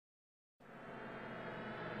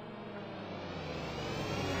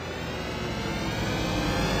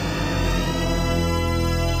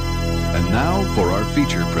Now for our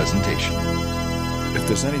feature presentation. If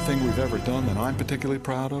there's anything we've ever done that I'm particularly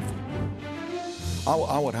proud of,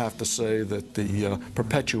 I would have to say that the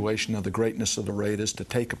perpetuation of the greatness of the Raiders, to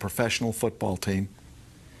take a professional football team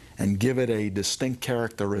and give it a distinct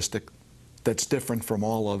characteristic that's different from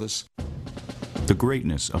all others. The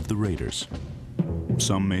greatness of the Raiders.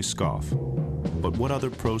 Some may scoff, but what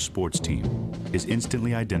other pro sports team is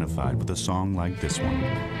instantly identified with a song like this one?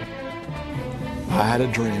 I had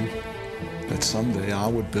a dream that someday I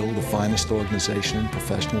would build the finest organization in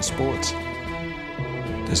professional sports.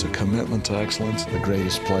 There's a commitment to excellence, the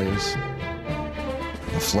greatest players.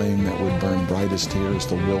 The flame that would burn brightest here is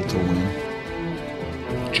the will to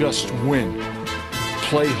win. Just win.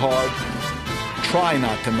 Play hard. Try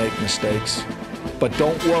not to make mistakes. But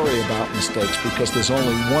don't worry about mistakes, because there's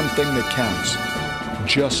only one thing that counts.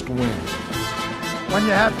 Just win. When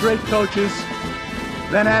you have great coaches,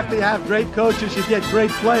 then after you have great coaches, you get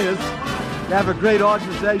great players. You have a great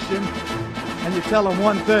organization, and you tell them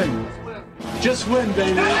one thing. Just win,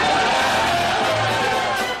 baby.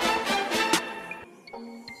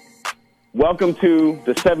 Welcome to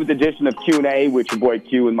the 7th edition of Q&A with your boy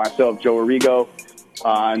Q and myself, Joe Arrigo,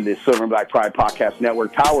 on the Silver and Black Pride Podcast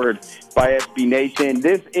Network, powered by SB Nation.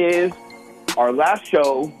 This is our last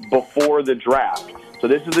show before the draft. So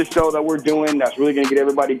this is the show that we're doing that's really going to get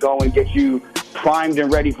everybody going, get you primed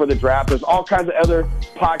and ready for the draft. There's all kinds of other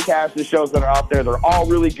podcasts and shows that are out there. They're all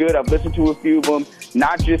really good. I've listened to a few of them,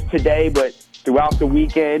 not just today, but throughout the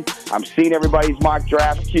weekend. I'm seeing everybody's mock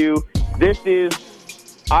draft queue. This is,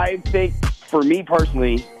 I think, for me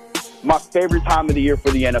personally, my favorite time of the year for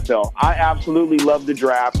the NFL. I absolutely love the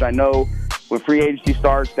draft. I know when free agency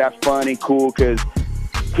starts, that's fun and cool because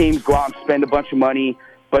teams go out and spend a bunch of money.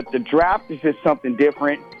 But the draft is just something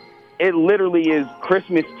different. It literally is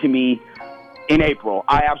Christmas to me in April.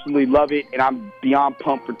 I absolutely love it, and I'm beyond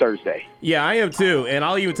pumped for Thursday. Yeah, I am too, and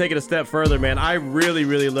I'll even take it a step further, man. I really,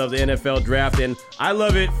 really love the NFL draft, and I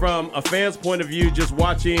love it from a fan's point of view, just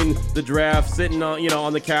watching the draft, sitting on,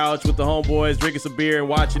 on the couch with the homeboys, drinking some beer and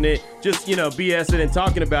watching it, just, BSing and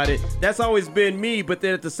talking about it. That's always been me, but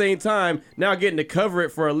then at the same time, now getting to cover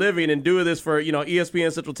it for a living and doing this for,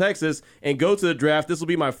 ESPN Central Texas and go to the draft. This will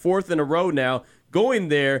be my 4th in a row now. Going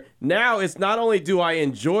there, now it's not only do I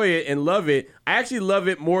enjoy it and love it, I actually love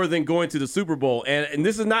it more than going to the Super Bowl. And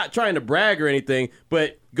this is not trying to brag or anything,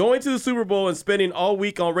 but going to the Super Bowl and spending all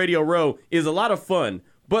week on Radio Row is a lot of fun.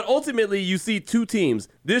 But ultimately, you see two teams.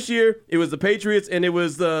 This year, it was the Patriots and it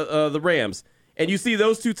was the Rams. And you see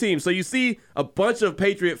those two teams. So you see a bunch of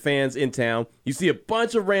Patriot fans in town. You see a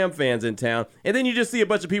bunch of Ram fans in town. And then you just see a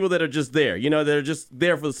bunch of people that are just there, that are just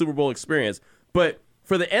there for the Super Bowl experience. But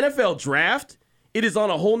for the NFL draft, it is on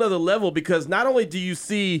a whole nother level because not only do you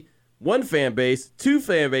see one fan base, 2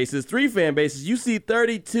 fan bases, 3 fan bases, you see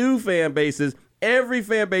 32 fan bases. Every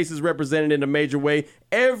fan base is represented in a major way.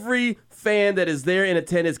 Every fan that is there in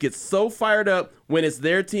attendance gets so fired up when it's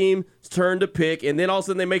their team's turn to pick, and then all of a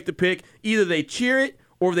sudden they make the pick. Either they cheer it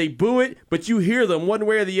or they boo it, but you hear them one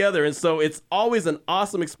way or the other, and so it's always an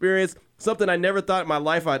awesome experience. Something I never thought in my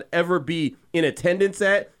life I'd ever be in attendance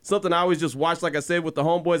at. Something I always just watched, like I said, with the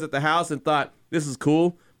homeboys at the house and thought, this is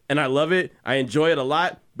cool, and I love it. I enjoy it a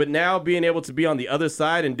lot. But now being able to be on the other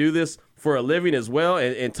side and do this for a living as well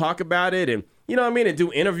and talk about it and, and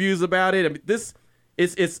do interviews about it,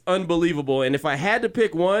 it's unbelievable. And if I had to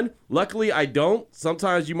pick one, luckily I don't.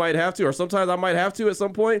 Sometimes you might have to, or sometimes I might have to at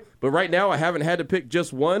some point. But right now I haven't had to pick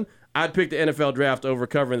just one. I'd pick the NFL draft over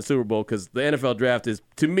covering the Super Bowl because the NFL draft is,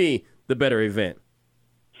 to me, the better event.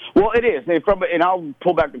 Well, it is. And I'll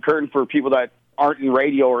pull back the curtain for people that aren't in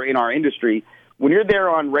radio or in our industry. When you're there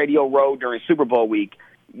on Radio Row during Super Bowl week,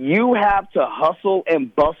 you have to hustle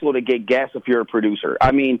and bustle to get guests if you're a producer.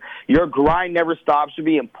 I mean, your grind never stops. You're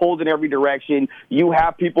being pulled in every direction. You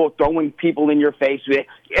have people throwing people in your face with,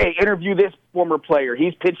 hey, interview this former player.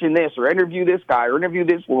 He's pitching this, or interview this guy, or interview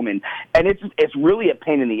this woman. And it's really a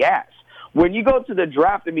pain in the ass. When you go to the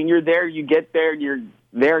draft, I mean, you're there, you get there, and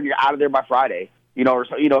you're out of there by Friday.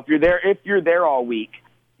 If you're there all week,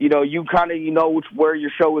 you kind of where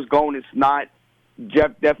your show is going. It's not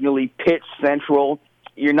definitely pitch central.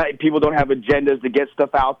 People don't have agendas to get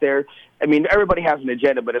stuff out there. I mean, everybody has an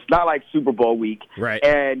agenda, but it's not like Super Bowl week. Right.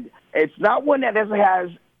 And it's not one that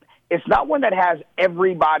has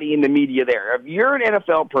everybody in the media there. If you're an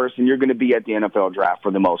NFL person, you're going to be at the NFL draft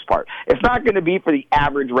for the most part. It's not going to be for the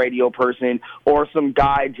average radio person or some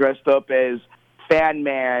guy dressed up as Fan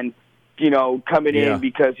Man, coming in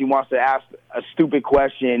because he wants to ask a stupid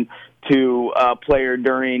question to a player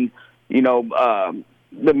during,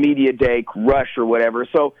 the media day rush or whatever.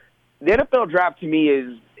 So the NFL draft to me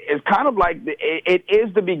is it's kind of like it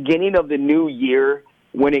is the beginning of the new year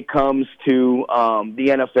when it comes to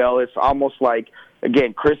the NFL. It's almost like,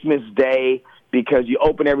 again, Christmas Day, because you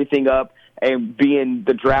open everything up and being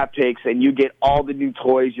the draft picks, and you get all the new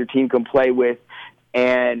toys your team can play with,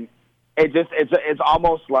 and it's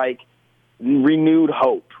almost like renewed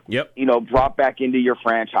hope. Yep. Brought back into your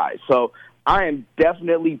franchise. So I am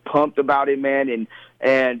definitely pumped about it, man,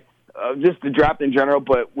 and just the draft in general.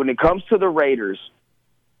 But when it comes to the Raiders,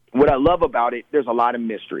 what I love about it, there's a lot of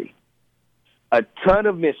mystery, a ton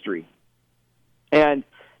of mystery. And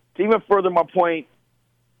to even further my point,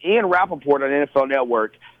 Ian Rappaport on NFL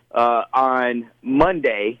Network on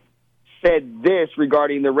Monday said this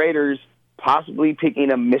regarding the Raiders possibly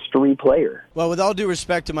picking a mystery player. Well, with all due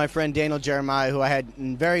respect to my friend Daniel Jeremiah, who I had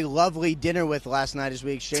a very lovely dinner with last night as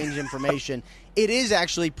we exchanged information, it is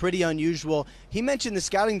actually pretty unusual. He mentioned the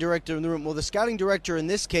scouting director in the room. Well, the scouting director in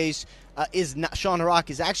this case is not, Sean Harrock,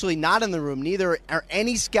 is actually not in the room. Neither are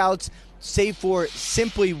any scouts, save for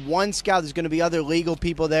simply one scout. There's going to be other legal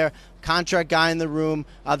people there, contract guy in the room.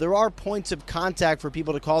 There are points of contact for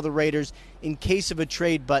people to call the Raiders in case of a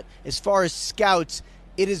trade, but as far as scouts,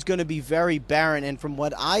 it is going to be very barren. And from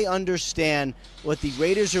what I understand, what the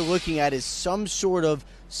Raiders are looking at is some sort of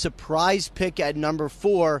surprise pick at number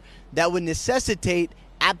 4 that would necessitate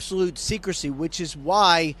absolute secrecy, which is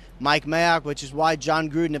why Mike Mayock, which is why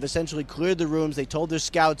John Gruden have essentially cleared the rooms. They told their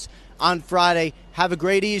scouts on Friday, have a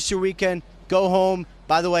great Easter weekend, go home.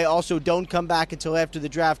 By the way, also don't come back until after the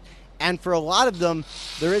draft. And for a lot of them,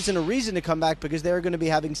 there isn't a reason to come back because they're going to be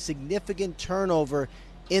having significant turnover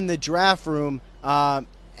in the draft room, and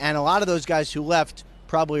a lot of those guys who left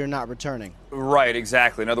probably are not returning. Right,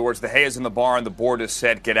 exactly. In other words, the hay is in the barn, the board is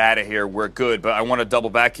set, get out of here, we're good. But I want to double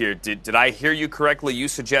back here. Did I hear you correctly? You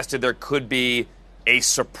suggested there could be a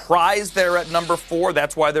surprise there at number 4.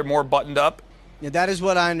 That's why they're more buttoned up? Yeah, that is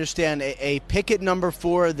what I understand. A pick at number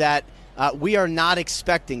 4 that we are not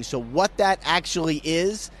expecting. So what that actually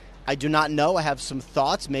is, I do not know. I have some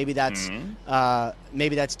thoughts. Maybe that's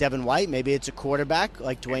Devin White. Maybe it's a quarterback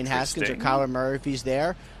like Dwayne Haskins or Kyler Murray if he's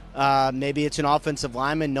there. Maybe it's an offensive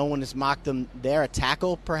lineman. No one has mocked them there. A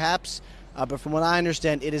tackle, perhaps. But from what I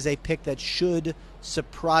understand, it is a pick that should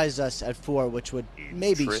surprise us at 4, which would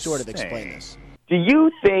maybe sort of explain this. Do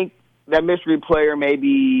you think that mystery player may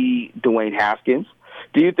be Dwayne Haskins?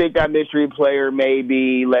 Do you think that mystery player may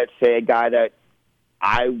be, let's say, a guy that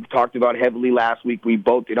I talked about heavily last week, we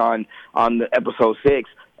both did on the episode 6,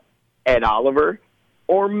 Ed Oliver?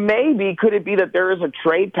 Or maybe could it be that there is a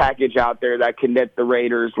trade package out there that can net the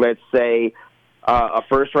Raiders, let's say, a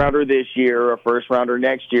first-rounder this year, a first-rounder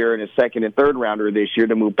next year, and a second and third-rounder this year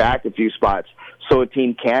to move back a few spots so a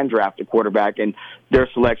team can draft a quarterback, and their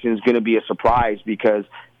selection is going to be a surprise because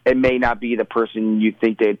it may not be the person you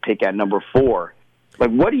think they'd pick at number 4. Like,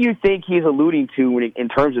 what do you think he's alluding to in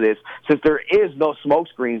terms of this, since there is no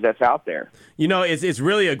smokescreens that's out there? It's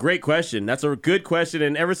really a great question. That's a good question,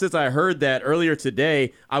 and ever since I heard that earlier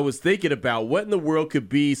today, I was thinking about what in the world could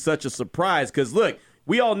be such a surprise. Because, look,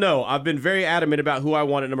 we all know I've been very adamant about who I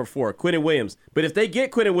want at number 4, Quinnen Williams. But if they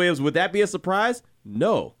get Quinnen Williams, would that be a surprise?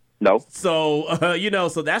 No. So,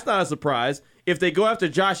 so that's not a surprise. If they go after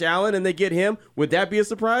Josh Allen and they get him, would that be a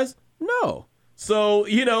surprise? No. So,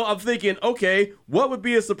 I'm thinking, okay, what would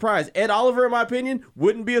be a surprise? Ed Oliver, in my opinion,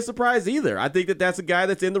 wouldn't be a surprise either. I think that's a guy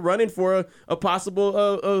that's in the running for a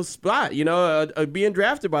possible spot, being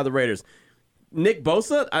drafted by the Raiders. Nick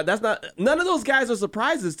Bosa, none of those guys are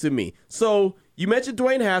surprises to me. So you mentioned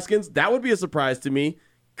Dwayne Haskins. That would be a surprise to me.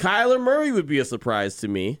 Kyler Murray would be a surprise to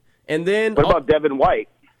me. And then what about Devin White?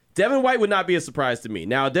 Devin White would not be a surprise to me.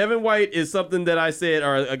 Now, Devin White is something that I said,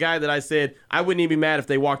 or a guy that I said, I wouldn't even be mad if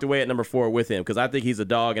they walked away at number 4 with him because I think he's a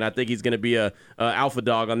dog, and I think he's going to be a alpha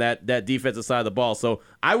dog on that defensive side of the ball. So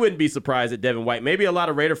I wouldn't be surprised at Devin White. Maybe a lot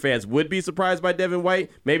of Raider fans would be surprised by Devin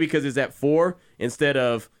White, maybe because he's at 4 instead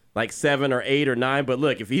of like 7 or 8 or 9. But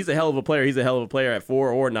look, if he's a hell of a player, he's a hell of a player at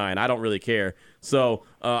 4 or 9. I don't really care. So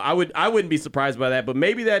I wouldn't be surprised by that. But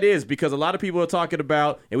maybe that is because a lot of people are talking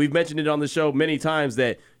about, and we've mentioned it on the show many times,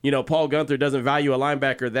 that Paul Guenther doesn't value a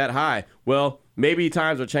linebacker that high. Well, maybe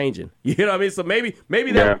times are changing. You know what I mean? So maybe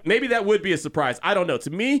that would be a surprise. I don't know. To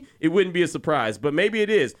me, it wouldn't be a surprise, but maybe it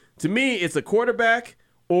is. To me, it's a quarterback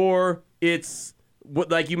or it's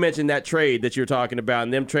like you mentioned, that trade that you're talking about,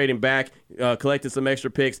 and them trading back, collecting some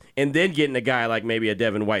extra picks, and then getting a guy like maybe a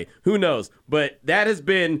Devin White. Who knows? But that has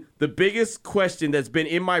been the biggest question that's been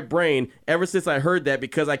in my brain ever since I heard that,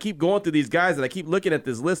 because I keep going through these guys and I keep looking at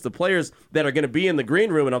this list of players that are going to be in the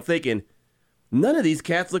green room, and I'm thinking, none of these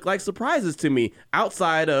cats look like surprises to me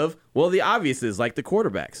outside of, well, the obvious is like the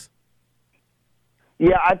quarterbacks.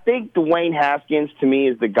 Yeah, I think Dwayne Haskins, to me,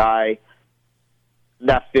 is the guy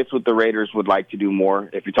that fits what the Raiders would like to do more,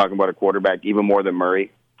 if you're talking about a quarterback, even more than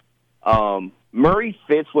Murray. Murray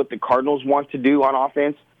fits what the Cardinals want to do on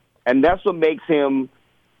offense, and that's what makes him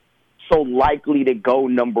so likely to go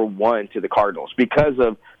number one to the Cardinals because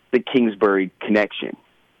of the Kingsbury connection.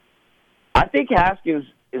 I think Haskins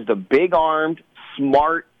is the big-armed,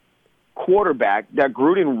 smart quarterback that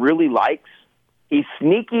Gruden really likes. He's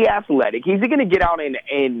sneaky athletic. Is he going to get out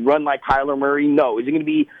and run like Kyler Murray? No. Is he going to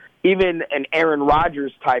be even an Aaron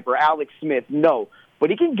Rodgers type or Alex Smith? No. But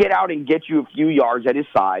he can get out and get you a few yards at his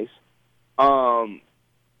size.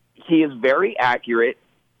 He is very accurate.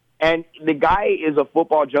 And the guy is a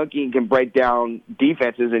football junkie and can break down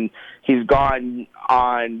defenses, and he's gone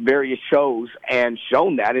on various shows and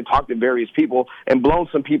shown that and talked to various people and blown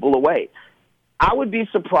some people away. I would be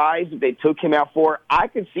surprised if they took him out 4. I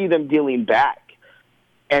could see them dealing back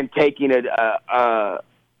and taking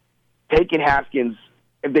Haskins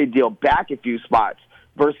if they deal back a few spots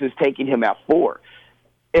versus taking him at 4.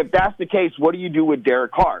 If that's the case, what do you do with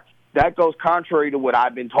Derek Carr? That goes contrary to what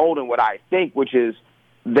I've been told and what I think, which is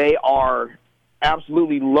they are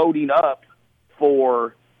absolutely loading up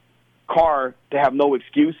for Carr to have no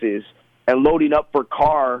excuses and loading up for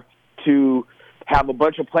Carr to have a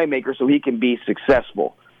bunch of playmakers so he can be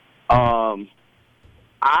successful. I'm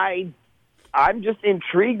just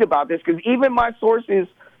intrigued about this because even my sources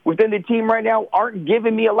within the team right now aren't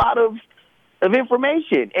giving me a lot of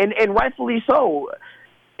information, and rightfully so.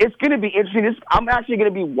 It's going to be interesting. I'm actually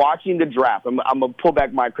going to be watching the draft. I'm going to pull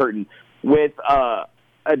back my curtain with a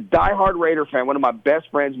diehard Raider fan, one of my best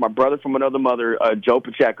friends, my brother from another mother, Joe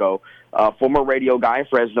Pacheco, former radio guy in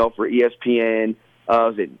Fresno for ESPN. Is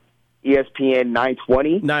it ESPN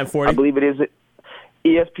 920? 940. I believe it is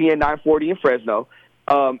ESPN 940 in Fresno.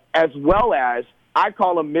 As well as, I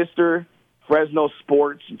call him Mr. Fresno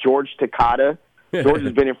Sports, George Takata. George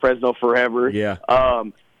has been in Fresno forever. Yeah.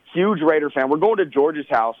 Huge Raider fan. We're going to George's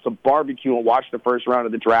house to barbecue and watch the first round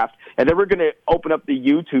of the draft, and then we're going to open up the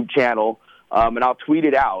YouTube channel, and I'll tweet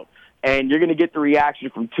it out, and you're going to get the reaction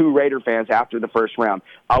from 2 Raider fans after the first round.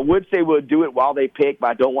 I would say we'll do it while they pick, but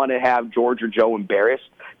I don't want to have George or Joe embarrassed,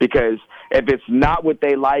 because if it's not what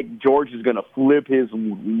they like, George is going to flip his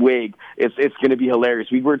wig. It's going to be hilarious.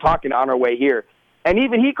 We were talking on our way here, and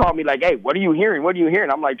even he called me like, hey, what are you hearing? What are you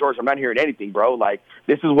hearing? I'm like, George, I'm not hearing anything, bro. Like,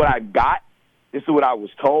 this is what I got. This is what I was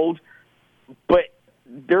told. But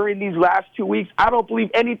during these last 2 weeks, I don't believe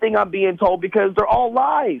anything I'm being told because they're all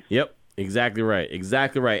lies. Yep, exactly right.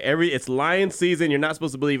 Exactly right. It's lion season. You're not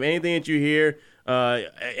supposed to believe anything that you hear,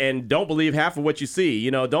 and don't believe half of what you see.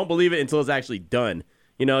 Don't believe it until it's actually done.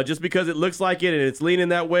 Just because it looks like it and it's leaning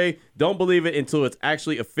that way, don't believe it until it's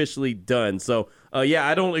actually officially done. So,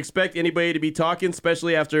 I don't expect anybody to be talking,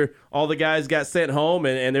 especially after all the guys got sent home,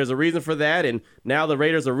 and there's a reason for that. And now the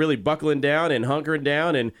Raiders are really buckling down and hunkering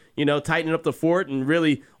down and, tightening up the fort and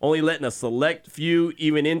really only letting a select few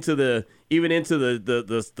even into the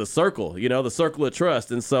circle, the circle of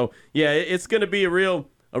trust. And so, it's going to be a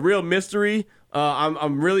real mystery.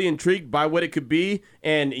 I'm really intrigued by what it could be,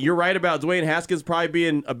 and you're right about Dwayne Haskins probably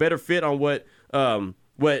being a better fit on what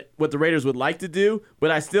the Raiders would like to do.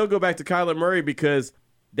 But I still go back to Kyler Murray because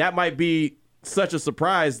that might be such a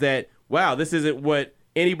surprise that, wow, this isn't what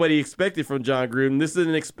anybody expected from John Gruden. This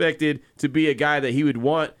isn't expected to be a guy that he would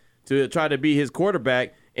want to try to be his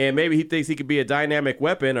quarterback, and maybe he thinks he could be a dynamic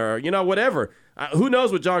weapon or whatever. Who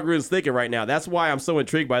knows what John Gruden's thinking right now? That's why I'm so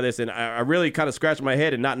intrigued by this, and I really kind of scratch my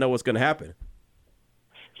head and not know what's going to happen.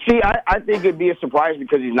 See, I think it'd be a surprise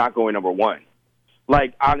because he's not going number 1.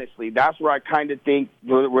 Like, honestly, that's where I kind of think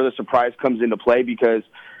where the surprise comes into play because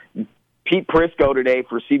Pete Prisco today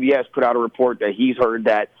for CBS put out a report that he's heard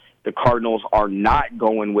that the Cardinals are not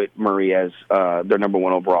going with Murray as their number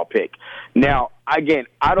 1 overall pick. Now, again,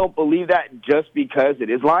 I don't believe that just because it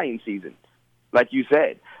is Lion season, like you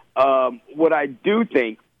said. What I do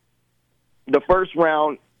think, the first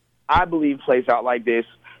round, I believe, plays out like this,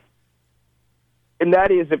 and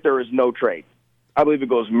that is if there is no trade. I believe it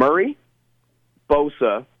goes Murray,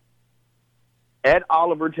 Bosa, Ed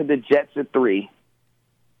Oliver to the Jets at 3,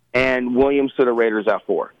 and Williams to the Raiders at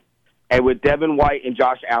 4. And with Devin White and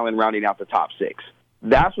Josh Allen rounding out the top 6.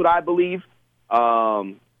 That's what I believe.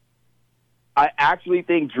 I actually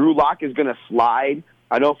think Drew Lock is going to slide.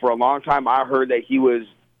 I know for a long time I heard that he was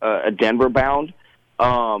a Denver bound.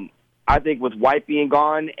 I think with White being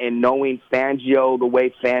gone and knowing Fangio, the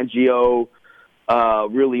way Fangio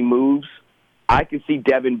really moves, I can see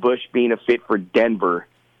Devin Bush being a fit for Denver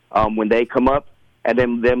when they come up, and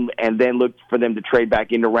then look for them to trade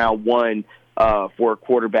back into round 1 for a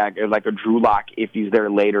quarterback like a Drew Lock if he's there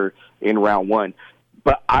later in round 1.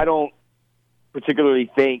 but I don't particularly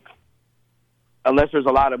think, unless there's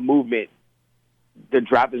a lot of movement, the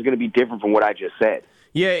draft is going to be different from what I just said.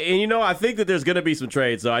 Yeah, and I think that there's going to be some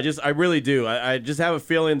trades. So I really do. I just have a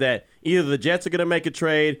feeling that either the Jets are going to make a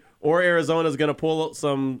trade or Arizona's going to pull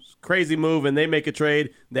some crazy move and they make a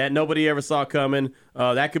trade that nobody ever saw coming.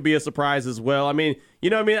 That could be a surprise as well. I mean,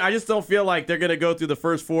 I just don't feel like they're going to go through the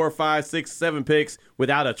first 4, 5, 6, 7 picks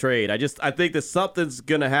without a trade. I think that something's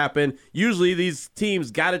going to happen. Usually these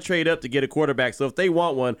teams got to trade up to get a quarterback. So if they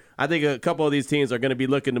want one, I think a couple of these teams are going to be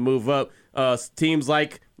looking to move up. Teams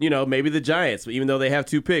like, maybe the Giants, even though they have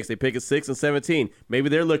 2 picks, they pick at 6 and 17. Maybe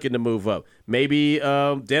they're looking to move up. Maybe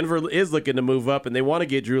Denver is looking to move up and they want to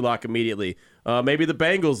get Drew Lock immediately. Maybe the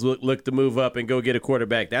Bengals look to move up and go get a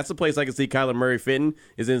quarterback. That's the place I can see Kyler Murray fitting,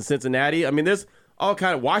 is in Cincinnati. I mean, there's all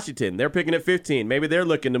kind of Washington. They're picking at 15. Maybe they're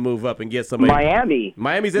looking to move up and get somebody.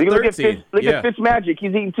 Miami's at 13. Look at Fitzmagic. He's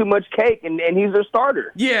eating too much cake, and he's their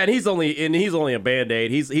starter. Yeah, and he's only a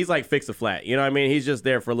Band-Aid. He's like fix a flat. You know what I mean? He's just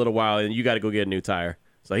there for a little while, and you got to go get a new tire.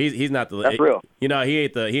 So he's not the. That's real. He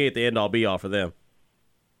ain't the end all be all for them.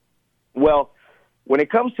 Well, when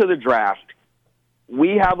it comes to the draft,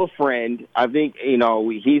 we have a friend. I think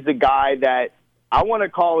he's the guy that I want to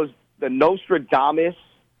call the Nostradamus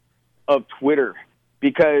of Twitter,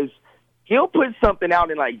 because he'll put something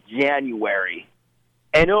out in like January,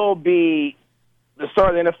 and it'll be the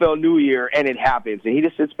start of the NFL New Year, and it happens, and he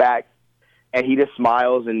just sits back and he just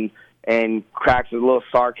smiles and cracks a little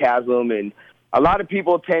sarcasm, and a lot of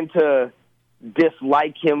people tend to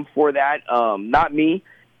dislike him for that. Not me.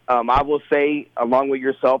 I will say, along with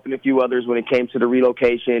yourself and a few others, when it came to the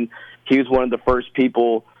relocation, he was one of the first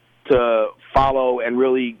people to follow and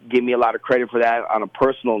really give me a lot of credit for that on a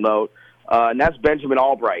personal note. And that's Benjamin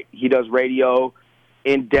Albright. He does radio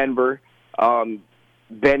in Denver.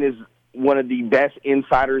 Ben is one of the best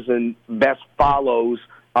insiders and best follows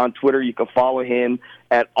on Twitter. You can follow him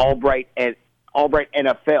at Albright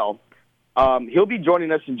NFL. He'll be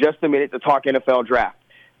joining us in just a minute to talk NFL draft.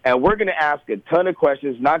 And we're going to ask a ton of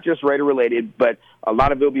questions, not just Raider-related, but a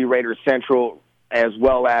lot of it will be Raider-central as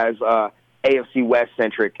well as AFC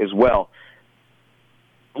West-centric as well.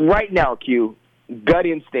 Right now, Q, gut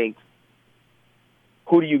instinct,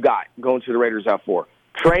 who do you got going to the Raiders at 4?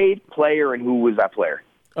 Trade, player, and who was that player?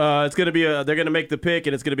 It's going to be they're going to make the pick,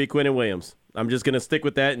 and it's going to be Quinnen Williams. I'm just going to stick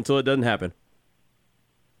with that until it doesn't happen.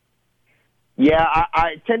 Yeah,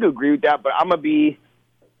 I tend to agree with that, but I'm going to be,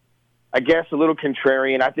 I guess, a little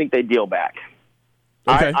contrarian. I think they deal back.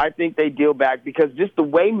 Okay. I think they deal back because just the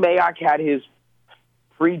way Mayock had his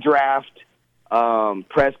pre-draft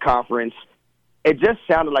press conference, it just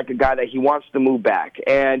sounded like a guy that he wants to move back.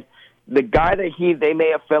 And the guy that they may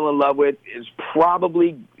have fell in love with is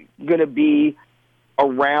probably going to be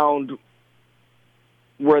around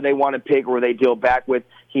where they want to pick or where they deal back with.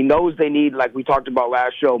 He knows they need, like we talked about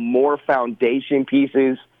last show, more foundation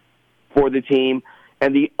pieces for the team.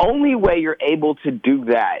 And the only way you're able to do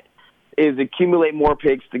that is accumulate more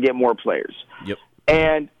picks to get more players. Yep.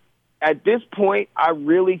 And at this point, I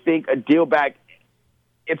really think a deal back,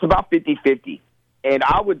 it's about 50-50. And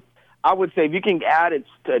I would say if you can add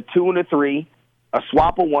a 2 and a 3, a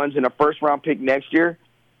swap of ones, and a first-round pick next year,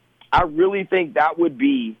 I really think that would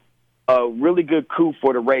be a really good coup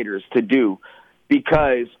for the Raiders to do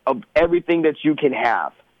because of everything that you can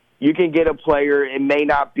have. You can get a player, it may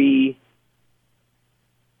not be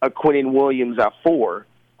a Quinnen Williams at 4,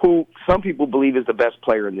 who some people believe is the best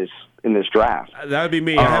player in this draft. That would be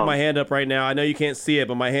me. I have my hand up right now. I know you can't see it,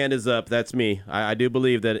 but my hand is up. That's me. I do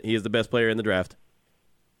believe that he is the best player in the draft.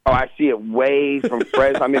 Oh, I see it way from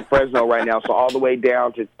Fresno. I'm in Fresno right now, so all the way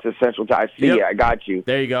down to Central. I see it. I got you.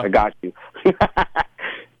 There you go. I got you.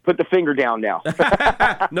 Put the finger down now.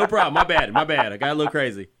 No problem. My bad. I got a little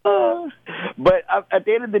crazy. But at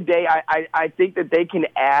the end of the day, I think that they can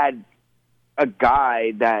add a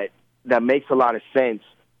guy that makes a lot of sense.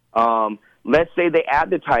 Let's say they add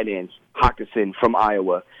the tight ends, Hockenson from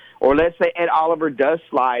Iowa. Or let's say Ed Oliver does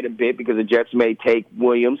slide a bit because the Jets may take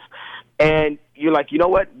Williams. And you're like, you know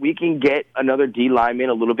what? We can get another D lineman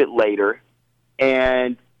a little bit later.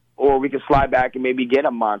 Or we can slide back and maybe get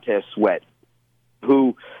a Montez Sweat,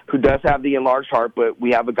 who does have the enlarged heart, but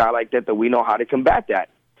we have a guy like that we know how to combat that.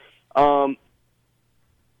 I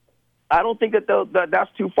don't think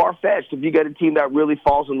that's too far-fetched if you get a team that really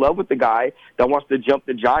falls in love with the guy that wants to jump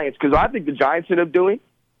the Giants. Because I think the Giants end up doing,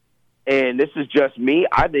 and this is just me,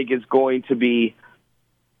 I think it's going to be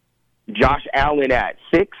Josh Allen at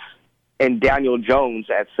 6 and Daniel Jones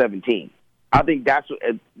at 17. I think that's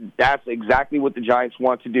exactly what the Giants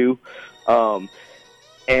want to do.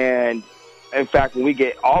 And, in fact, when we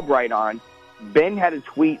get Albright on, Ben had a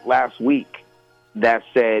tweet last week that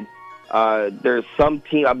said there's some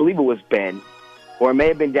team, I believe it was Ben, or it may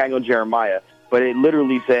have been Daniel Jeremiah, but it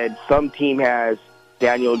literally said some team has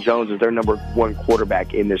Daniel Jones as their number one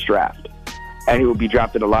quarterback in this draft, and he will be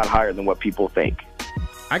drafted a lot higher than what people think.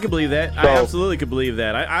 I can believe that. I absolutely could believe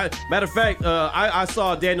that. Matter of fact, I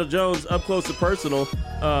saw Daniel Jones up close and personal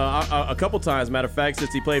a couple times. Matter of fact,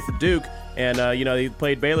 since he played for Duke, and he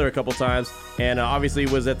played Baylor a couple times, and obviously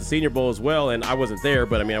was at the Senior Bowl as well. And I wasn't there,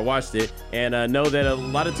 but I mean I watched it, and know that a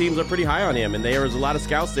lot of teams are pretty high on him, and there was a lot of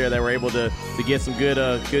scouts there that were able to get some good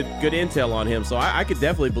intel on him. So I could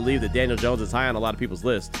definitely believe that Daniel Jones is high on a lot of people's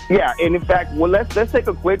list. Yeah, and in fact, well, let's take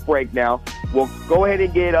a quick break now. We'll go ahead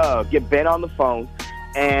and get Ben on the phone.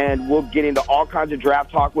 And we'll get into all kinds of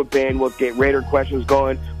draft talk with Ben. We'll get Raider questions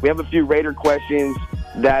going. We have a few Raider questions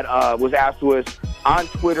that was asked to us on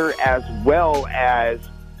Twitter as well as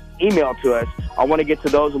emailed to us. I want to get to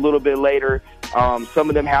those a little bit later. Some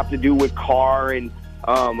of them have to do with Carr, and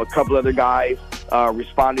a couple other guys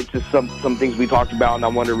responded to some things we talked about, and I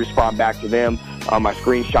want to respond back to them. I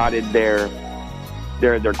screenshotted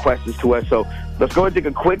their questions to us. So let's go and take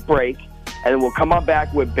a quick break, and then we'll come on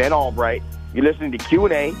back with Ben Albright. You're listening to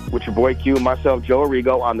Q&A with your boy Q and myself, Joe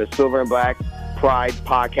Arrigo, on the Silver and Black Pride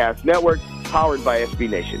Podcast Network, powered by SB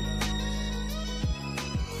Nation.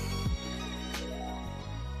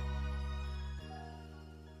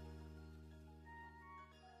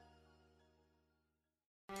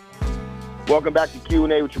 Welcome back to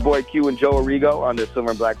Q&A with your boy Q and Joe Arrigo on the Silver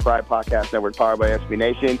and Black Pride Podcast Network, powered by SB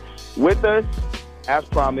Nation. With us, as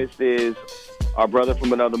promised, is our brother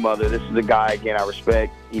from another mother. This is a guy, again, I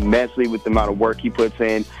respect immensely with the amount of work he puts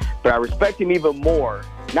in. But I respect him even more,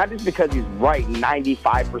 not just because he's right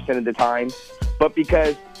 95% of the time, but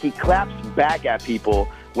because he claps back at people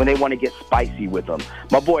when they want to get spicy with him.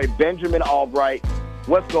 My boy, Benjamin Albright.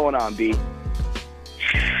 What's going on, B?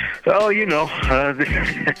 Oh,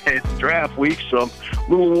 it's draft week, so I'm a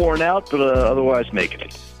little worn out, but otherwise making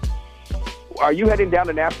it. Are you heading down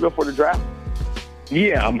to Nashville for the draft?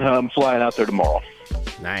 Yeah, I'm flying out there tomorrow.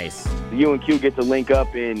 Nice. You and Q get to link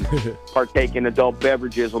up and partake in adult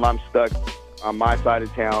beverages while I'm stuck on my side of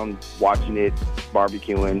town watching it,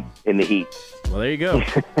 barbecuing in the heat. Well, there you go.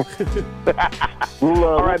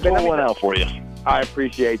 All right, we'll pull one out for you. I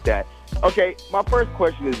appreciate that. Okay, my first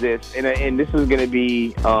question is this, and this is going to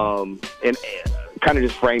be kind of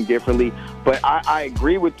just framed differently, but I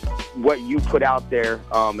agree with what you put out there,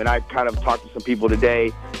 and I kind of talked to some people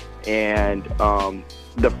today. And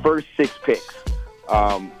the first 6 picks,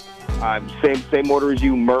 same order as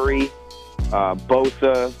you: Murray,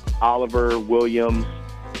 Bosa, Oliver, Williams,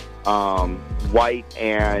 White,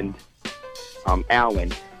 and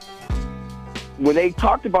Allen. When they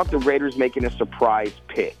talked about the Raiders making a surprise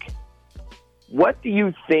pick, what do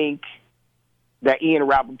you think that Ian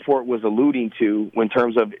Rappaport was alluding to in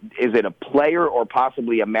terms of, is it a player or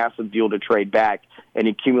possibly a massive deal to trade back and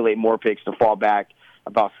accumulate more picks to fall back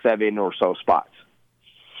about 7 or so spots?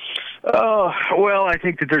 Well, I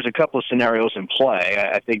think that there's a couple of scenarios in play.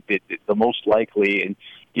 I think that the most likely, and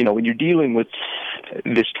when you're dealing with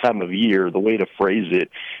this time of year, the way to phrase it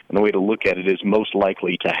and the way to look at it is most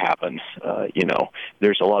likely to happen.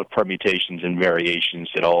 There's a lot of permutations and variations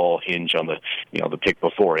that all hinge on the pick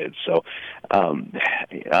before it. So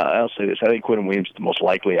I'll say this: I think Quentin Williams is the most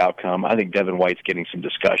likely outcome. I think Devin White's getting some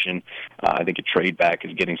discussion. I think a trade back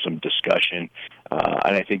is getting some discussion.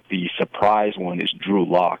 And I think the surprise one is Drew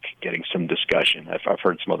Lock getting some discussion. I've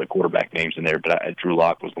heard some other quarterback names in there, but Drew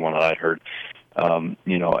Lock was the one that I'd heard.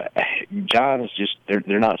 John is just,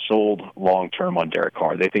 they're not sold long-term on Derek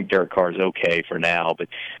Carr. They think Derek Carr is okay for now, but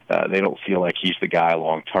they don't feel like he's the guy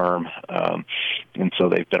long-term. And so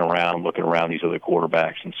they've been around, looking around these other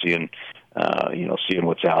quarterbacks and seeing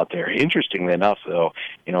what's out there. Interestingly enough, though,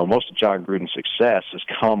 most of John Gruden's success has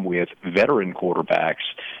come with veteran quarterbacks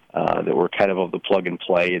that were kind of the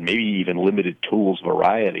plug-and-play and maybe even limited tools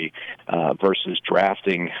variety versus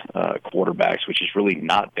drafting quarterbacks, which has really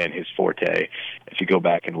not been his forte. If you go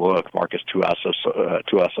back and look, Marcus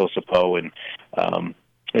Tuiasosopo and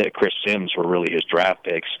Chris Sims were really his draft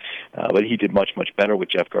picks, but he did much, much better with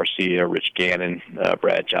Jeff Garcia, Rich Gannon,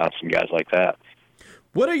 Brad Johnson, guys like that.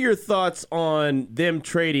 What are your thoughts on them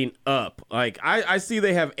trading up? Like, I see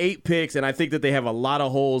they have 8 picks, and I think that they have a lot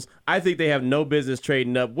of holes. I think they have no business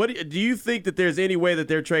trading up. What do you think that there's any way that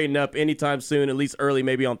they're trading up anytime soon, at least early,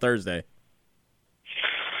 maybe on Thursday?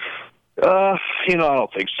 I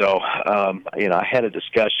don't think so. I had a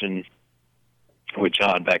discussion with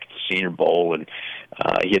John back at the Senior Bowl, and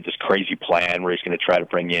he had this crazy plan where he's going to try to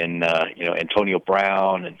bring in, Antonio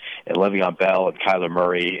Brown and Le'Veon Bell and Kyler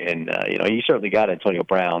Murray. And, he certainly got Antonio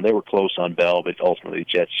Brown. They were close on Bell, but ultimately the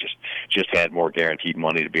Jets just had more guaranteed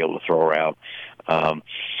money to be able to throw around.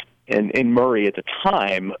 And Murray at the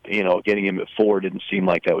time, getting him at 4 didn't seem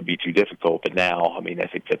like that would be too difficult. But now, I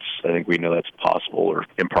think we know that's possible or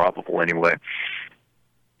improbable anyway.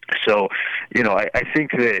 So, I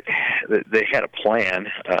think that they had a plan,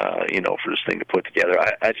 for this thing to put together.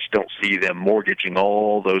 I just don't see them mortgaging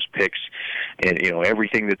all those picks and,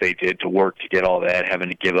 everything that they did to work to get all that, having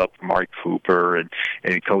to give up Mark Cooper and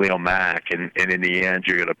Khalil Mack. And in the end,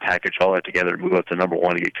 you're going to package all that together and move up to number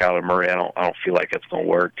 1 to get Kyler Murray. I don't feel like that's going to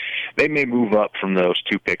work. They may move up from those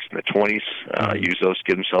 2 picks in the 20s, use those to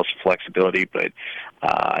give themselves flexibility, but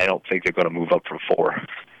I don't think they're going to move up from 4.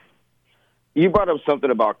 You brought up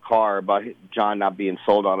something about Carr, about John not being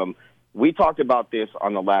sold on him. We talked about this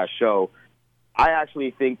on the last show. I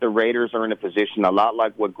actually think the Raiders are in a position a lot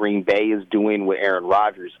like what Green Bay is doing with Aaron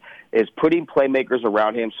Rodgers, is putting playmakers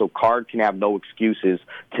around him so Carr can have no excuses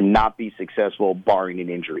to not be successful barring an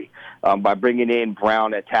injury. By bringing in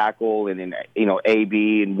Brown at tackle and then,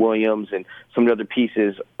 AB and Williams and some of the other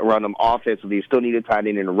pieces around them offensively, you still need a tight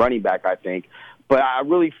end and a running back, I think. But I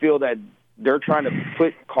really feel that they're trying to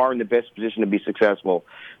put Carr in the best position to be successful.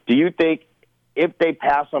 Do you think if they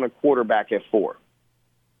pass on a quarterback at 4,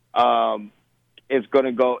 it's going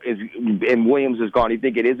to go and Williams is gone? Do you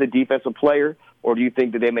think it is a defensive player, or do you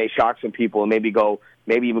think that they may shock some people and maybe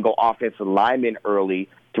even go offensive lineman early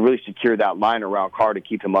to really secure that line around Carr to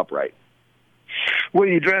keep him upright? Well,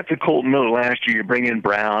 you drafted Colton Miller last year. You bring in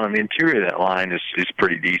Brown, and the interior of that line is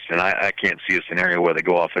pretty decent. I can't see a scenario where they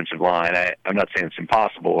go offensive line. I'm not saying it's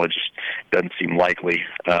impossible. It just doesn't seem likely.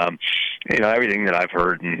 Everything that I've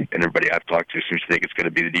heard and everybody I've talked to seems to think it's going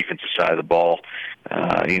to be the defensive side of the ball.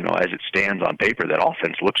 As it stands on paper, that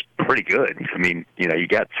offense looks pretty good. I mean, you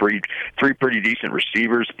got three pretty decent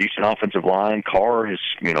receivers, decent offensive line. Carr is,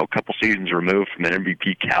 a couple seasons removed from an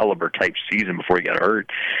MVP caliber type season before he got hurt.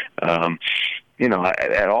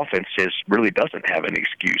 That offense really doesn't have any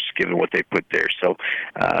excuse given what they put there. So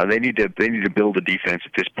they need to build a defense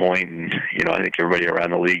at this point. And I think everybody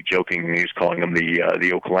around the league jokingly is calling them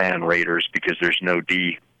the Oakland Raiders because there's no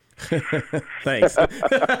D. Thanks.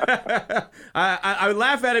 I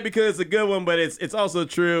laugh at it because it's a good one, but it's also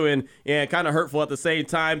true and kind of hurtful at the same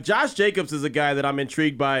time. Josh Jacobs is a guy that I'm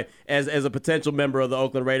intrigued by as a potential member of the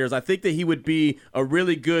Oakland Raiders. I think that he would be a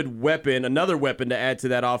really good weapon, another weapon to add to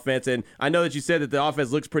that offense. And I know that you said that the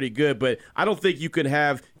offense looks pretty good, but I don't think you could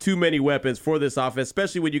have too many weapons for this offense,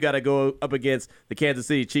 especially when you got to go up against the Kansas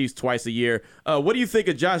City Chiefs twice a year. What do you think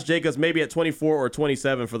of Josh Jacobs maybe at 24 or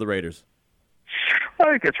 27 for the Raiders? I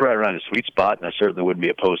think that's right around the sweet spot, and I certainly wouldn't be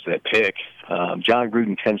opposed to that pick. John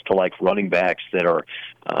Gruden tends to like running backs that are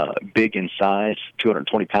big in size,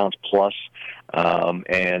 220 pounds plus,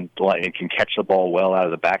 and can catch the ball well out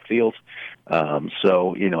of the backfield.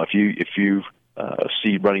 So, if you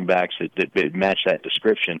see running backs that match that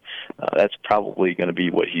description, that's probably going to be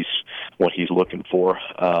what he's looking for.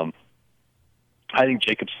 I think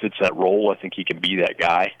Jacobs fits that role. I think he can be that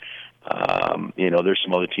guy. There's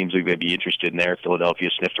some other teams that may be interested in there. Philadelphia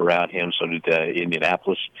sniffed around him, so did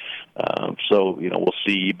Indianapolis. We'll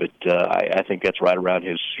see, but I think that's right around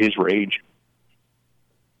his range.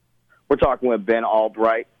 We're talking with Ben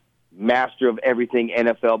Albright, master of everything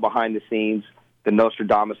NFL behind the scenes, the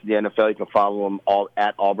Nostradamus of the NFL. You can follow him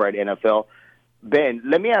at Albright NFL. Ben,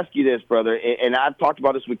 let me ask you this, brother, and I've talked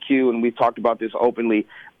about this with Q, and we've talked about this openly.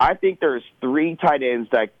 I think there's 3 tight ends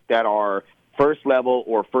that are first level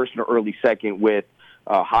or first or early second with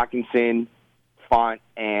Hockenson, Font,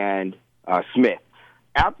 and Smith.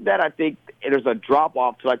 After that, I think there's a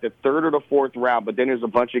drop-off to like the 3rd or the 4th round, but then there's a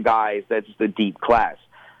bunch of guys that's just a deep class.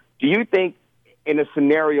 Do you think in a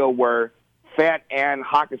scenario where Fant and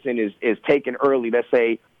Hockenson is taken early, let's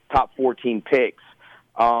say top 14 picks,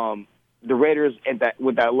 the Raiders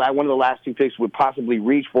with one of the last 2 picks would possibly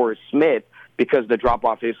reach for Smith because the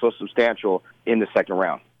drop-off is so substantial in the 2nd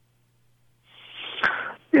round?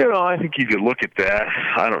 I think you could look at that.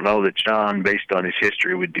 I don't know that John, based on his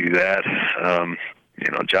history, would do that.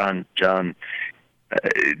 John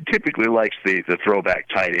typically likes the throwback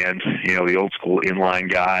tight end, the old school inline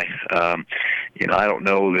guy. I don't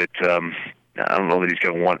know that he's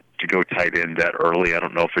going to want to go tight end that early. I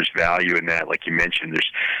don't know if there's value in that. Like you mentioned,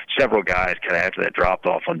 there's several guys kind of after that dropped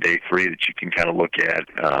off on day 3 that you can kind of look at.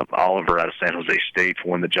 Oliver out of San Jose State,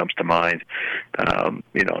 one that jumps to mind.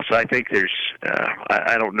 So I think there's.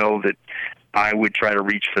 I don't know that I would try to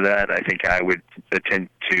reach for that. I think I would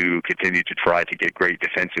attempt to continue to try to get great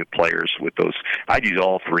defensive players with those. I'd use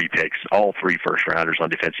all 3 picks, all 3 first-rounders on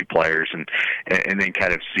defensive players, and then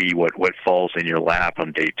kind of see what falls in your lap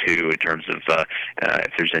on day 2 in terms of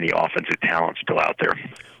if there's any offensive talent still out there.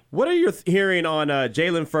 What are you hearing on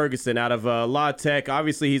Jalen Ferguson out of La Tech?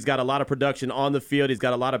 Obviously, he's got a lot of production on the field. He's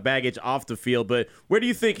got a lot of baggage off the field. But where do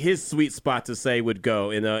you think his sweet spot to say would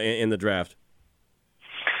go in the draft?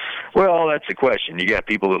 Well, that's the question. You got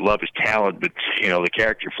people that love his talent, but the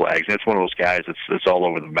character flags. That's one of those guys that's all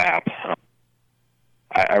over the map.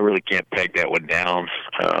 I really can't peg that one down.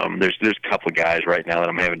 There's a couple of guys right now that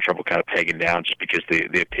I'm having trouble kind of pegging down just because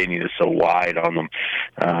the opinion is so wide on them.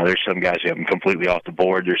 There's some guys who have him completely off the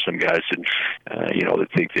board. There's some guys that that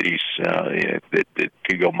think that he's that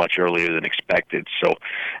could go much earlier than expected. So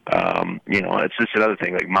it's just another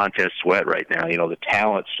thing like Montez Sweat right now. The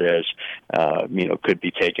talent says could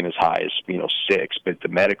be taken as high as 6, but the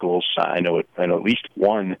medicals I know at least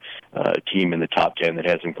one team in the top 10 that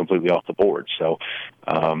has him completely off the board. So.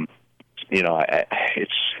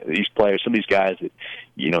 It's these players, some of these guys that,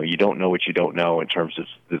 you don't know what you don't know in terms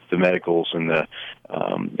of the medicals and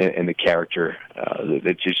the character.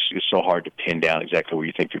 That just is so hard to pin down exactly where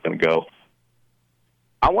you think they're going to go.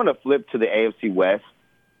 I want to flip to the AFC West,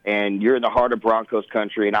 and you're in the heart of Broncos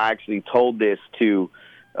country, and I actually told this to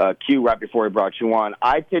Q right before he brought you on.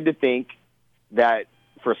 I tend to think that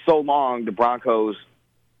for so long the Broncos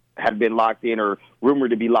had been locked in or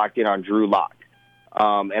rumored to be locked in on Drew Lock.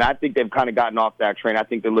 And I think they've kind of gotten off that train. I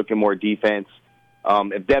think they're looking more defense.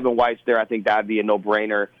 If Devin White's there, I think that would be a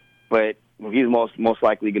no-brainer. But he's most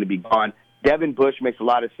likely going to be gone. Devin Bush makes a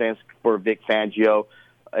lot of sense for Vic Fangio.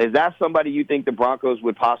 Is that somebody you think the Broncos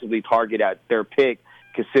would possibly target at their pick,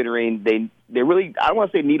 considering they really, I don't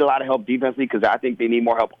want to say need a lot of help defensively, because I think they need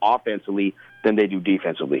more help offensively than they do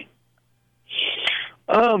defensively?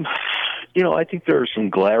 I think there are some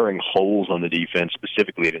glaring holes on the defense,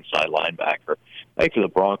 specifically at inside linebacker. I think for the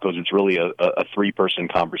Broncos, it's really a 3-person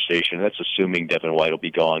conversation. That's assuming Devin White will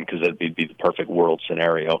be gone, because that would be the perfect world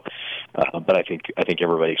scenario. But I think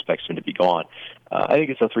everybody expects him to be gone. I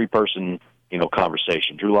think it's a 3-person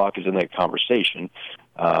conversation. Drew Lock is in that conversation.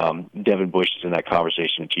 Devin Bush is in that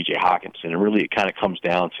conversation with T.J. Hockenson. And really it kind of comes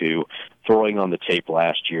down to throwing on the tape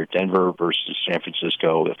last year, Denver versus San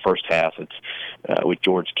Francisco, the first half with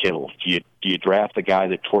George Kittle. Do you draft the guy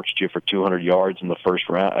that torched you for 200 yards in the first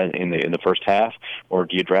round in the first half, or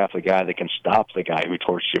do you draft the guy that can stop the guy who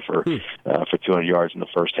torched you for 200 yards in the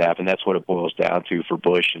first half? And that's what it boils down to for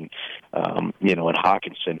Bush and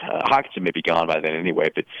Hockenson. Hockenson may be gone by then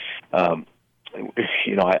anyway, but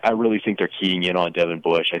I really think they're keying in on Devin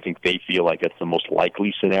Bush. I think they feel like that's the most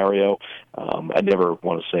likely scenario. I never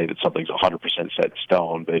want to say that something's 100% set in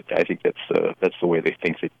stone, but I think that's the way they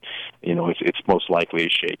think that it's most likely to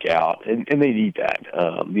shake out, and they need that.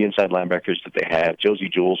 The inside linebackers that they have, Josie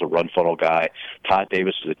Jewell's a run funnel guy. Todd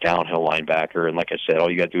Davis is a downhill linebacker, and like I said, all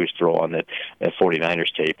you got to do is throw on that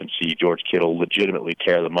 49ers tape and see George Kittle legitimately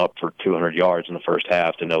tear them up for 200 yards in the first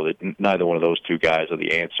half to know that neither one of those two guys are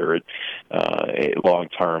the answer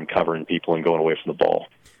long-term covering people and going away from the ball.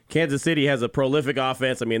 Kansas City has a prolific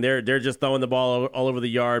offense. I mean, they're just throwing the ball all over the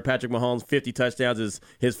yard. Patrick Mahomes, 50 touchdowns is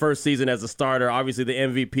his first season as a starter. Obviously, the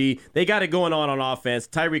MVP. They got it going on offense.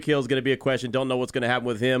 Tyreek Hill is going to be a question. Don't know what's going to happen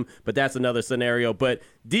with him, but that's another scenario. But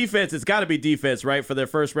defense, it's got to be defense, right, for their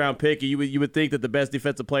first-round pick. You would think that the best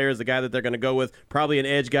defensive player is the guy that they're going to go with, probably an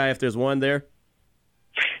edge guy if there's one there.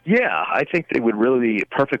 Yeah, I think they would really,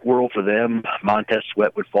 perfect world for them, Montez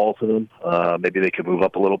Sweat would fall to them. Maybe they could move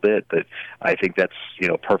up a little bit, but I think that's,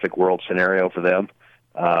 perfect world scenario for them.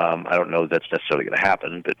 I don't know that that's necessarily going to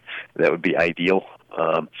happen, but that would be ideal.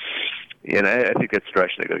 And I think that's the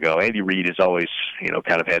direction they're going to go. Andy Reid has always,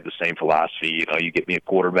 kind of had the same philosophy. You get me a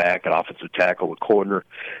quarterback, an offensive tackle, a corner,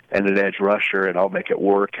 and an edge rusher, and I'll make it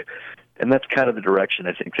work. And that's kind of the direction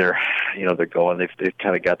I think they're going. They've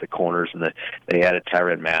kind of got the corners, and they added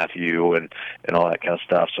Tyrann Mathieu and all that kind of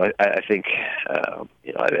stuff. So I think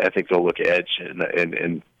I think they'll look edge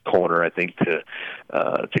and corner. I think to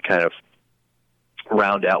kind of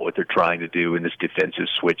round out what they're trying to do in this defensive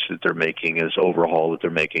switch that they're making, this overhaul that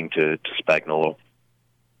they're making to Spagnuolo.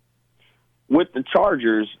 With the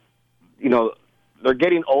Chargers, they're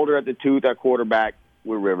getting older at the tooth at quarterback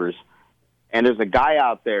with Rivers, and there's a guy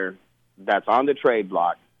out there that's on the trade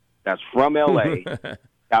block, that's from L.A.,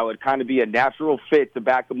 that would kind of be a natural fit to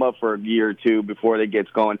back them up for a year or two before they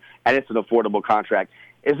gets going, and it's an affordable contract.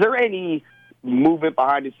 Is there any movement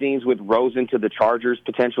behind the scenes with Rosen to the Chargers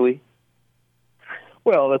potentially?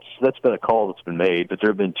 Well, that's been a call that's been made, but there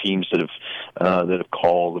have been teams that have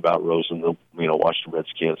called about Rosen. The Washington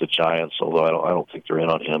Redskins, the Giants, although I don't think they're in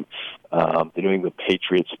on him. The New England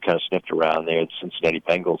Patriots have kind of sniffed around there. The Cincinnati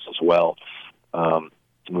Bengals as well.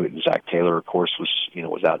 Zach Taylor, of course,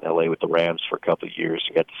 was out in L.A. with the Rams for a couple of years.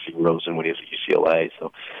 He got to see Rosen when he was at UCLA.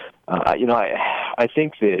 So, I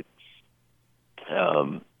think that.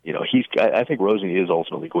 I think Rosen is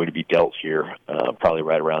ultimately going to be dealt here, probably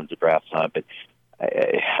right around the draft time. But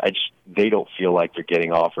they don't feel like they're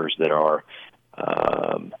getting offers that are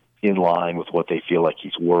in line with what they feel like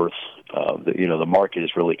he's worth. The market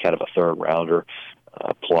is really kind of a third rounder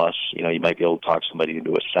plus. You might be able to talk somebody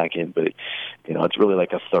into a second, but it's really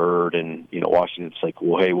like a third. And Washington's like,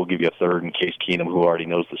 well, hey, we'll give you a third in Case Keenum, who already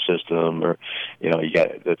knows the system, or you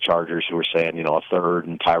got the Chargers who are saying a third,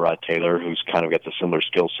 and Tyrod Taylor, who's kind of got the similar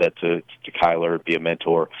skill set to Kyler, be a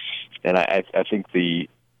mentor. And I think the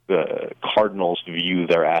Cardinals view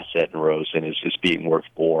their asset in Rosen as being worth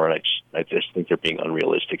more, and I just think they're being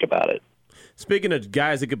unrealistic about it. Speaking of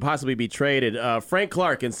guys that could possibly be traded, Frank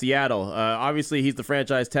Clark in Seattle. Obviously, he's the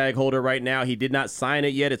franchise tag holder right now. He did not sign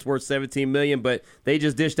it yet. It's worth $17 million, but they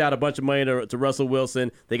just dished out a bunch of money to Russell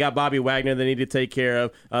Wilson. They got Bobby Wagner they need to take care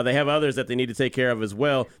of. They have others that they need to take care of as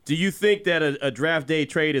well. Do you think that a draft day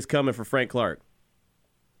trade is coming for Frank Clark?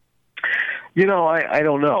 I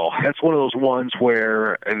don't know. That's one of those ones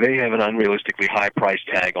where they have an unrealistically high price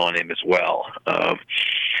tag on him as well.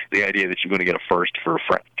 The idea that you're going to get a first for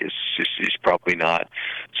Frank is probably not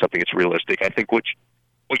something that's realistic. I think what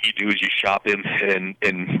you do is you shop him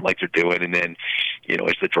and like they're doing, and then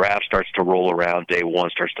as the draft starts to roll around, day one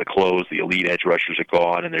starts to close, the elite edge rushers are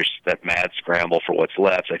gone, and there's that mad scramble for what's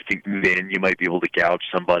left. I think then you might be able to gouge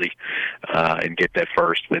somebody and get that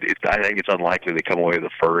first, but I think it's unlikely they come away with the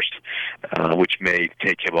first, which may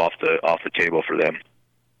take him off the table for them.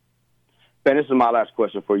 Ben, this is my last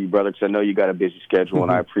question for you, brother, because I know you got a busy schedule,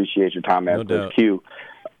 and I appreciate your time as Coach Q.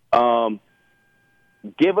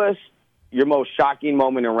 Give us your most shocking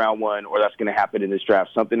moment in round one, or that's going to happen in this draft,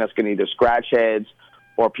 something that's going to either scratch heads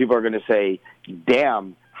or people are going to say,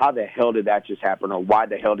 damn, how the hell did that just happen, or why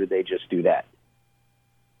the hell did they just do that?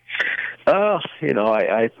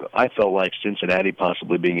 I felt like Cincinnati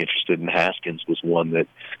possibly being interested in Haskins was one that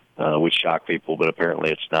would shock people, but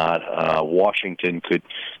apparently it's not. Washington could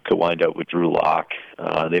wind up with Drew Lock.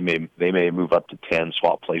 They may move up to 10,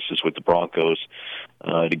 swap places with the Broncos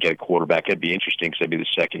to get a quarterback. It'd be interesting because it'd be the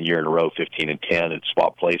second year in a row, 15-10, and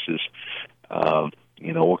swap places.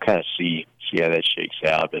 We'll kind of see how that shakes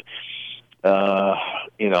out. But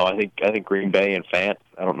I think Green Bay and Fant.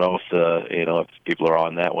 I don't know if people are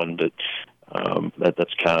on that one, but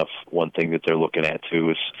that's kind of one thing that they're looking at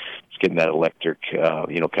too is getting that electric,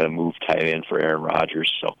 kind of move tight end for Aaron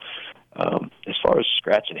Rodgers. So as far as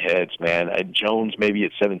scratching heads, man, Jones maybe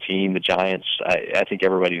at 17, the Giants. I think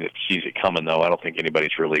everybody that sees it coming, though, I don't think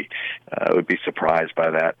anybody's really would be surprised by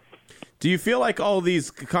that. Do you feel like all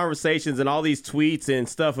these conversations and all these tweets and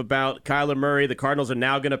stuff about Kyler Murray, the Cardinals are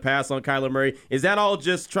now going to pass on Kyler Murray, is that all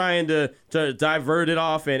just trying to divert it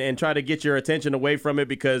off and try to get your attention away from it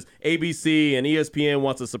because ABC and ESPN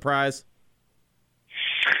wants a surprise?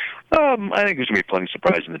 I think there's going to be plenty of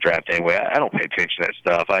surprise in the draft anyway. I don't pay attention to that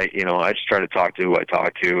stuff. I just try to talk to who I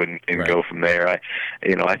talk to and right. Go from there. I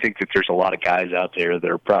think that there's a lot of guys out there that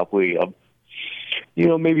are probably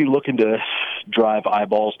maybe looking to drive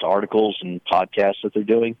eyeballs to articles and podcasts that they're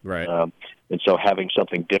doing. Right. And so having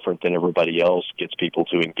something different than everybody else gets people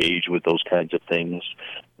to engage with those kinds of things,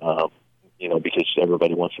 because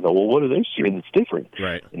everybody wants to know, well, what are they seeing that's different?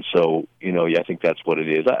 Right. And so, I think that's what it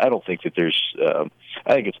is. I don't think that there's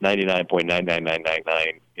I think it's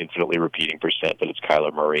 99.99999 infinitely repeating percent, but it's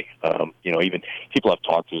Kyler Murray. Even people I've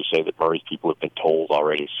talked to say that Murray's people have been told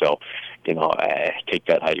already. So, take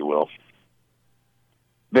that how you will.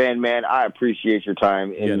 Ben, man, I appreciate your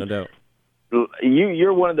time. And no doubt.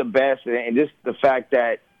 You're one of the best, and just the fact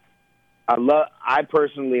that I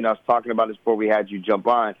personally, and I was talking about this before we had you jump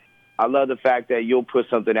on, I love the fact that you'll put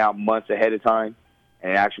something out months ahead of time,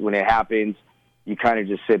 and actually when it happens, you kind of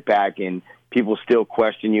just sit back and people still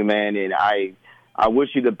question you, man, and I wish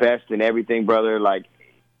you the best in everything, brother. Like,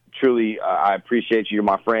 truly, I appreciate you. You're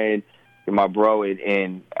my friend. You're my bro,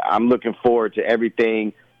 and I'm looking forward to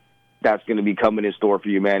everything that's going to be coming in store for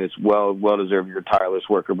you, man. It's well-deserved. You're a tireless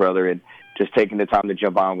worker, brother, and just taking the time to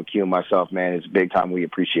jump on with Q and myself, man, it's big time. We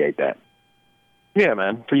appreciate that. Yeah,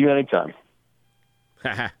 man, for you anytime.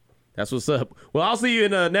 That's what's up. Well, I'll see you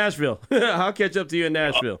in Nashville. I'll catch up to you in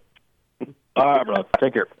Nashville. All right, bro.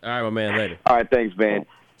 Take care. All right, my man. Later. All right, thanks, Ben.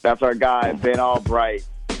 That's our guy, Ben Albright.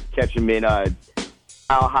 Catch him in Mile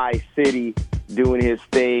High City doing his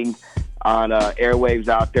thing. on airwaves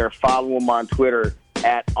out there. Follow him on Twitter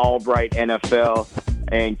at AlbrightNFL.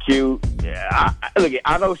 And Q, look,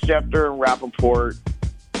 I know Schefter and Rappaport,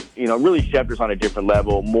 really Schefter's on a different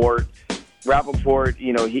level. Mort, Rappaport,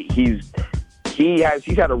 he's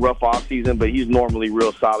had a rough offseason, but he's normally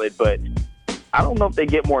real solid. But I don't know if they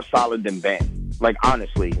get more solid than Ben. Like,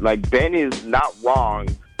 honestly, Ben is not wrong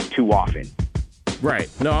too often. Right.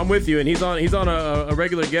 No, I'm with you. And he's on a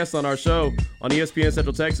regular guest on our show on ESPN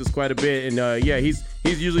Central Texas quite a bit. And he's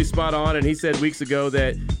usually spot on. And he said weeks ago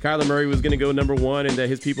that Kyler Murray was going to go number one and that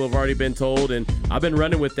his people have already been told. And I've been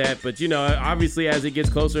running with that. But, obviously as it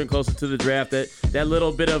gets closer and closer to the draft, that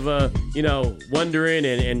little bit of, wondering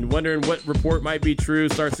and wondering what report might be true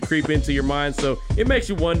starts to creep into your mind. So it makes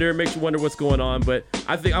you wonder what's going on. But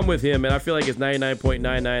I think I'm with him, and I feel like it's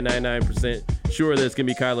 99.9999% sure that it's going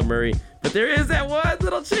to be Kyler Murray. But there is that one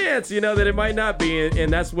little chance, that it might not be.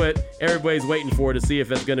 And that's what everybody's waiting for, to see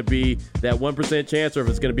if it's going to be that 1% chance or if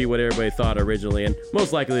it's going to be what everybody thought originally. And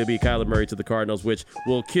most likely it'll be Kyler Murray to the Cardinals, which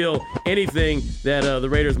will kill anything that the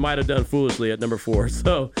Raiders might have done foolishly at number 4.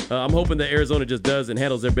 So I'm hoping that Arizona just does and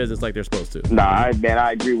handles their business like they're supposed to. Nah, man,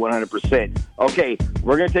 I agree 100%. Okay,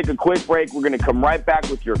 we're going to take a quick break. We're going to come right back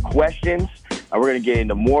with your questions. And we're going to get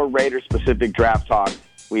into more Raider-specific draft talk.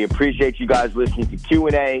 We appreciate you guys listening to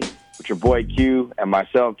Q&A with your boy Q and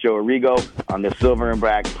myself, Joe Arrigo, on the Silver and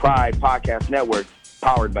Black Pride Podcast Network,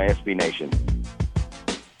 powered by SB Nation.